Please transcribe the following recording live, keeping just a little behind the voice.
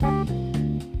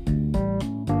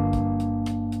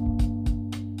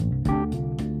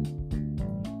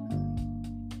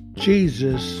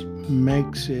Jesus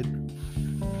makes it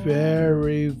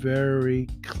very, very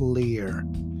clear.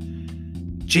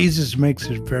 Jesus makes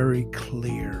it very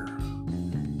clear.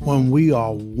 When we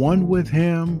are one with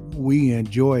Him, we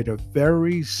enjoy the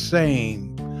very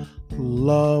same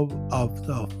love of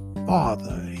the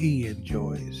Father He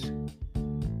enjoys.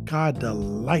 God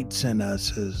delights in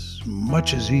us as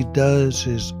much as He does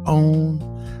His own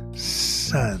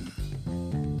Son.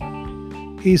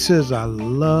 He says, I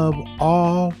love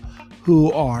all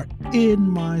who are in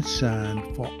my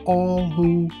Son, for all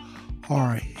who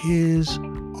are His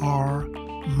are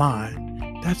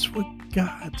mine. That's what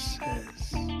God says.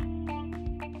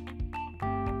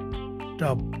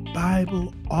 The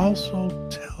Bible also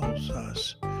tells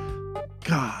us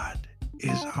God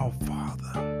is our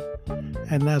Father.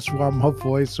 And that's why I'm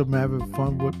having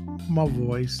fun with my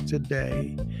voice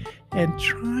today and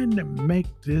trying to make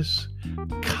this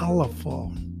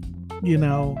colorful.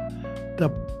 The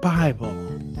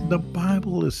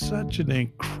Bible is such an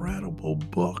incredible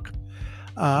book.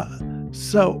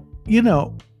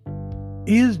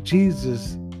 Is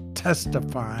Jesus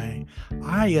testifying,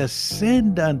 I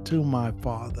ascend unto my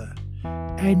Father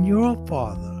and your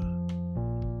Father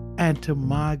and to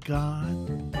my God,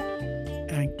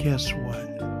 and guess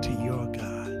what? To your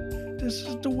God. This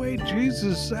is the way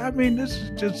Jesus, this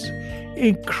is just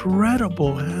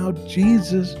incredible how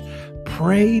Jesus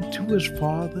prayed to his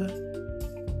Father,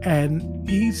 and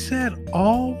he said,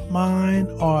 all mine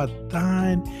are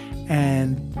thine,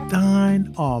 and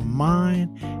thine are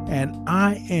mine, and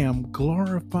I am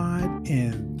glorified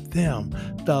in them.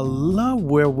 The love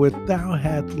wherewith thou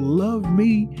hast loved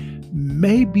me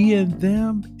may be in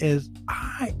them as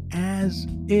I as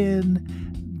in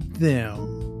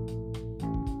them.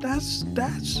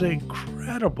 That's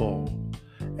incredible.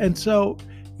 And so,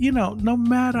 no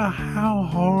matter how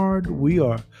hard we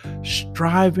are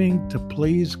striving to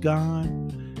please God,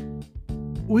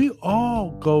 we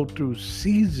all go through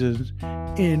seasons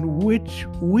in which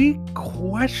we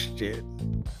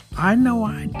question. I know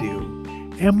I do.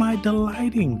 Am I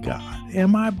delighting God?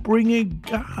 Am I bringing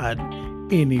God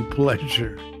any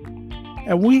pleasure?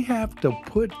 And we have to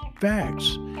put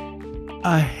facts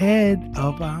ahead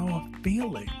of our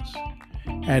feelings.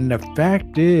 And the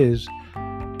fact is,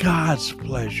 God's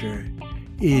pleasure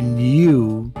in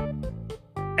you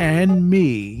and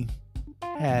me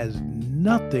has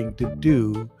nothing to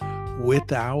do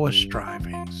with our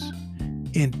strivings,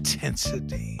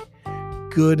 intensity,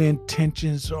 good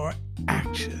intentions, or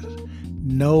actions.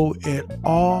 No, it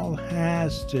all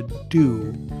has to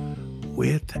do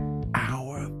with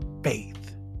our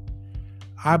faith.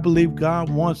 I believe God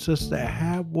wants us to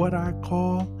have what I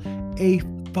call a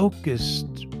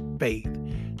focused faith.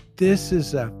 This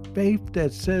is a faith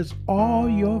that says all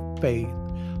your faith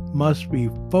must be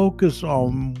focused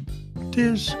on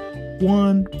this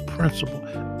one principle.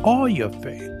 All your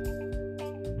faith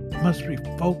must be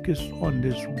focused on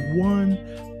this one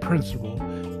principle,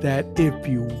 that if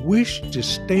you wish to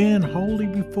stand holy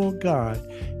before God,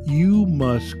 you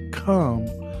must come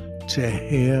to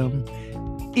Him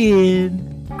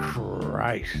in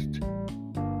Christ.